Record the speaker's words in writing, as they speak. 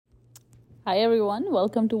Hi everyone,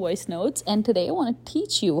 welcome to Voice Notes. And today I want to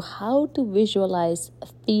teach you how to visualize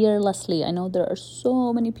fearlessly. I know there are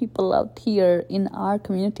so many people out here in our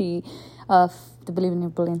community of the Believe in Your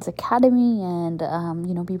Brilliance Academy and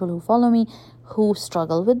people who follow me who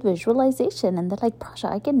struggle with visualization, and they're like,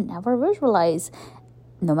 Prasha, I can never visualize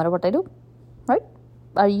no matter what I do, right?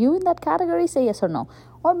 Are you in that category? Say yes or no.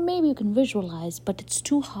 Or maybe you can visualize, but it's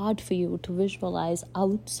too hard for you to visualize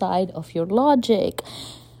outside of your logic.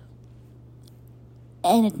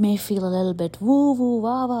 And it may feel a little bit woo woo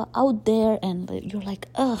wah wah out there, and you're like,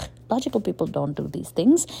 ugh, logical people don't do these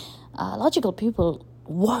things. Logical people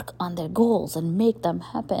work on their goals and make them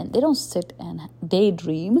happen. They don't sit and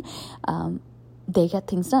daydream. They get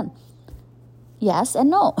things done. Yes and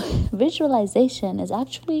no. Visualization is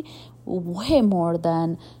actually way more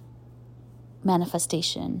than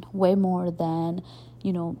manifestation, way more than,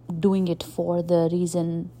 doing it for the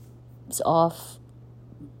reasons of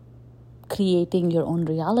creating your own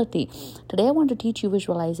reality. Today I want to teach you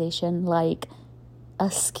visualization like a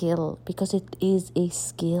skill, because it is a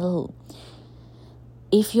skill.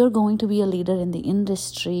 If you're going to be a leader in the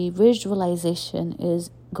industry, visualization is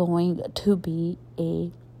going to be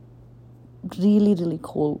a really, really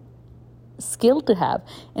cool skill to have.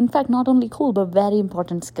 In fact, not only cool, but very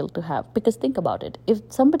important skill to have. Because think about it. If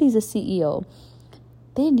somebody's a CEO,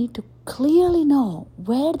 they need to clearly know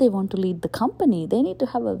where they want to lead the company. They need to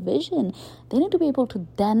have a vision. They need to be able to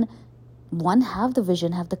then, have the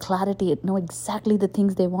vision, have the clarity, know exactly the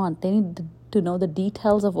things they want. They need to know the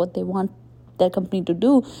details of what they want their company to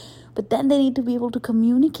do. But then they need to be able to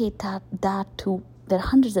communicate that to their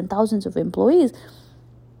hundreds and thousands of employees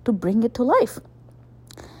to bring it to life.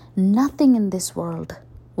 Nothing in this world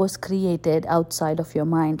was created outside of your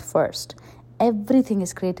mind first. Everything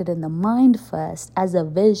is created in the mind first as a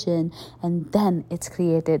vision, and then it's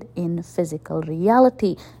created in physical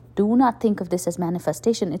reality. Do not think of this as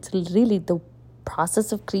manifestation. It's really the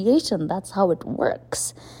process of creation. That's how it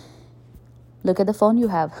works. Look at the phone you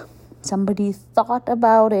have. Somebody thought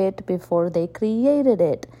about it before they created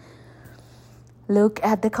it. Look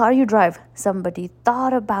at the car you drive. Somebody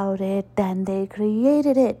thought about it, then they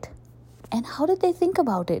created it. And how did they think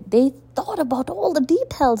about it? They thought about all the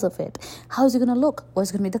details of it. How is it going to look? What's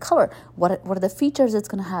going to be the color? What are the features it's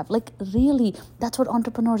going to have? Like, really, that's what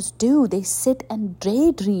entrepreneurs do. They sit and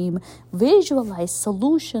daydream, visualize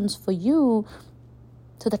solutions for you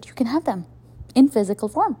so that you can have them in physical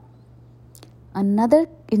form. Another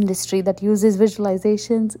industry that uses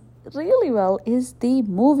visualizations really well is the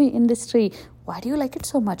movie industry. Why do you like it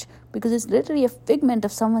so much? Because it's literally a figment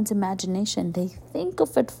of someone's imagination. They think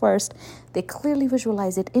of it first. They clearly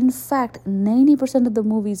visualize it. In fact, 90% of the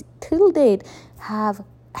movies till date have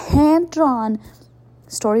hand-drawn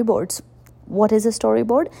storyboards. What is a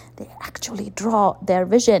storyboard? They actually draw their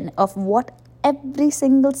vision of what every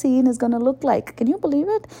single scene is going to look like. Can you believe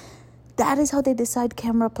it? That is how they decide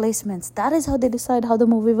camera placements. That is how they decide how the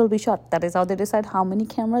movie will be shot. That is how they decide how many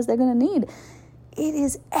cameras they're going to need. It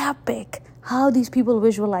is epic how these people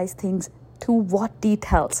visualize things to what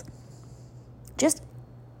details.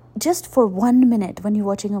 Just for 1 minute when you're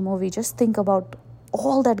watching a movie, just think about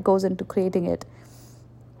all that goes into creating it.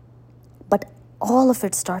 But all of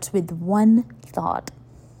it starts with one thought.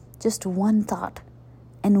 Just one thought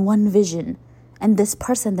and one vision. And this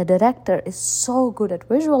person, the director, is so good at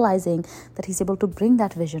visualizing that he's able to bring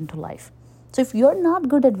that vision to life. So if you're not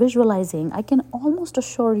good at visualizing, I can almost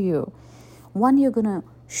assure you, one, you're going to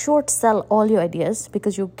short sell all your ideas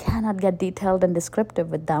because you cannot get detailed and descriptive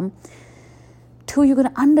with them. Two, you're going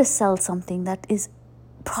to undersell something that is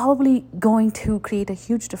probably going to create a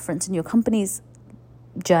huge difference in your company's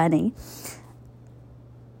journey.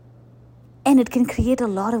 And it can create a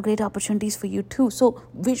lot of great opportunities for you too. So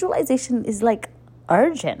visualization is like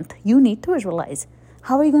urgent. You need to visualize.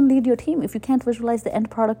 How are you going to lead your team if you can't visualize the end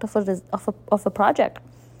product of a project?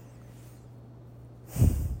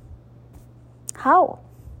 How?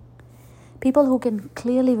 People who can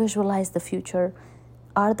clearly visualize the future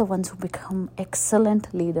are the ones who become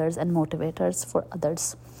excellent leaders and motivators for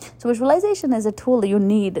others. So visualization is a tool that you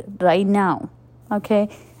need right now. Okay?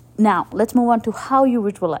 Now, let's move on to how you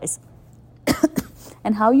visualize.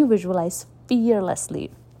 And how you visualize fearlessly.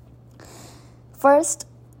 First,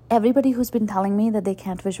 everybody who's been telling me that they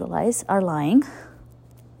can't visualize are lying,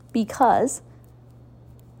 because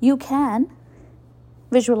you can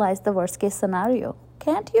visualize the worst case scenario.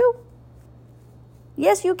 Can't you?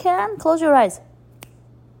 Yes, you can. Close your eyes.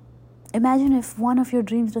 Imagine if one of your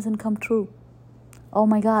dreams doesn't come true. Oh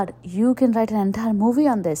my God, you can write an entire movie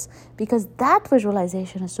on this, because that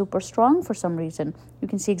visualization is super strong for some reason. You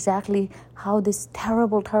can see exactly how this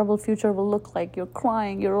terrible, terrible future will look like. You're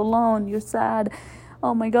crying, you're alone, you're sad.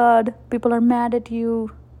 Oh my God, people are mad at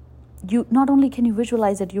you. You not only can you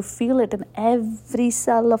visualize it, you feel it in every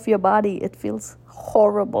cell of your body. It feels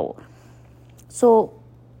horrible. So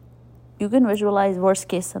you can visualize worst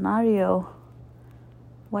case scenario.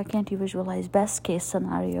 Why can't you visualize best case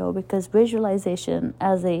scenario? Because visualization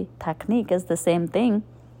as a technique is the same thing.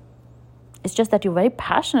 It's just that you're very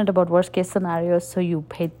passionate about worst case scenarios, so you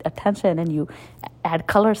pay attention and you add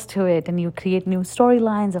colors to it and you create new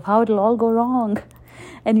storylines of how it'll all go wrong.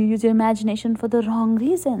 And you use your imagination for the wrong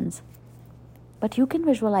reasons. But you can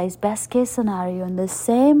visualize best case scenario in the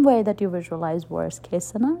same way that you visualize worst case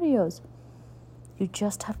scenarios. You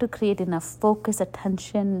just have to create enough focus,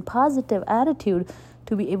 attention, positive attitude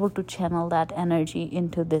to be able to channel that energy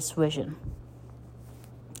into this vision.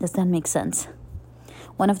 Does that make sense?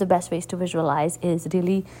 One of the best ways to visualize is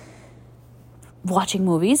really watching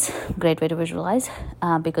movies. Great way to visualize,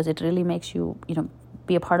 because it really makes you,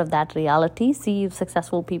 be a part of that reality. See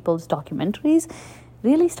successful people's documentaries.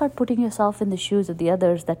 Really start putting yourself in the shoes of the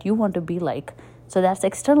others that you want to be like. So that's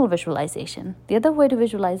external visualization. The other way to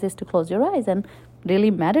visualize is to close your eyes and really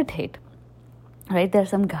meditate. Right? There are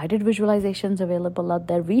some guided visualizations available out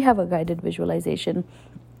there. We have a guided visualization.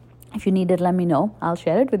 If you need it, let me know. I'll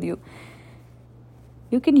share it with you.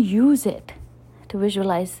 You can use it to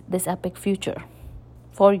visualize this epic future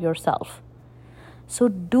for yourself. So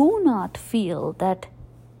do not feel that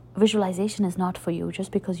visualization is not for you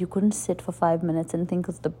just because you couldn't sit for 5 minutes and think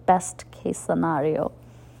of the best case scenario.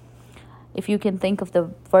 If you can think of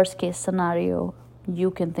the worst case scenario,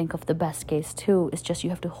 you can think of the best case too. It's just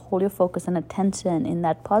you have to hold your focus and attention in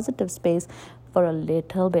that positive space for a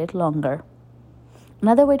little bit longer.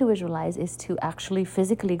 Another way to visualize is to actually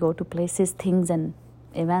physically go to places, things, and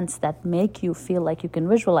events that make you feel like you can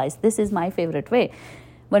visualize. This is my favorite way.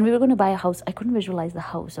 When we were going to buy a house, I couldn't visualize the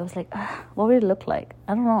house. I was like, what would it look like?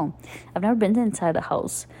 I don't know. I've never been inside a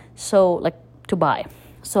house, to buy.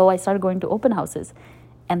 So I started going to open houses.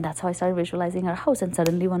 And that's how I started visualizing our house. And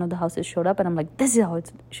suddenly one of the houses showed up and I'm like, this is how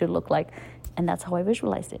it should look like. And that's how I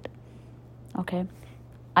visualized it. Okay.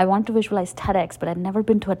 I want to visualize TEDx, but I'd never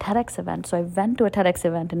been to a TEDx event. So I went to a TEDx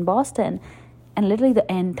event in Boston. And literally the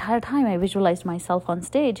entire time I visualized myself on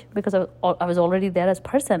stage because I was already there as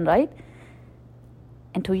person, right?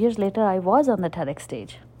 And 2 years later, I was on the TEDx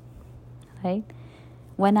stage, right?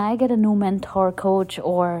 When I get a new mentor, coach,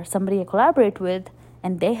 or somebody I collaborate with,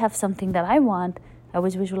 and they have something that I want, I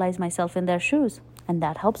always visualize myself in their shoes, and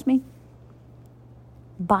that helps me.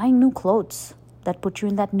 Buying new clothes that put you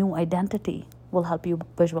in that new identity will help you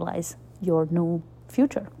visualize your new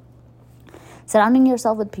future. Surrounding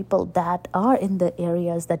yourself with people that are in the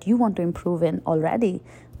areas that you want to improve in already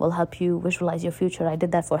will help you visualize your future. I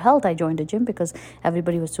did that for health. I joined a gym because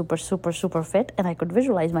everybody was super, super, super fit, and I could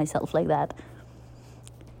visualize myself like that.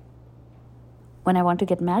 When I want to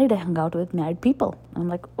get married, I hung out with married people. I'm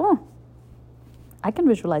like, I can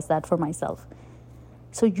visualize that for myself.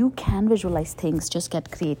 So you can visualize things, just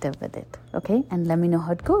get creative with it, okay? And let me know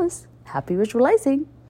how it goes. Happy visualizing.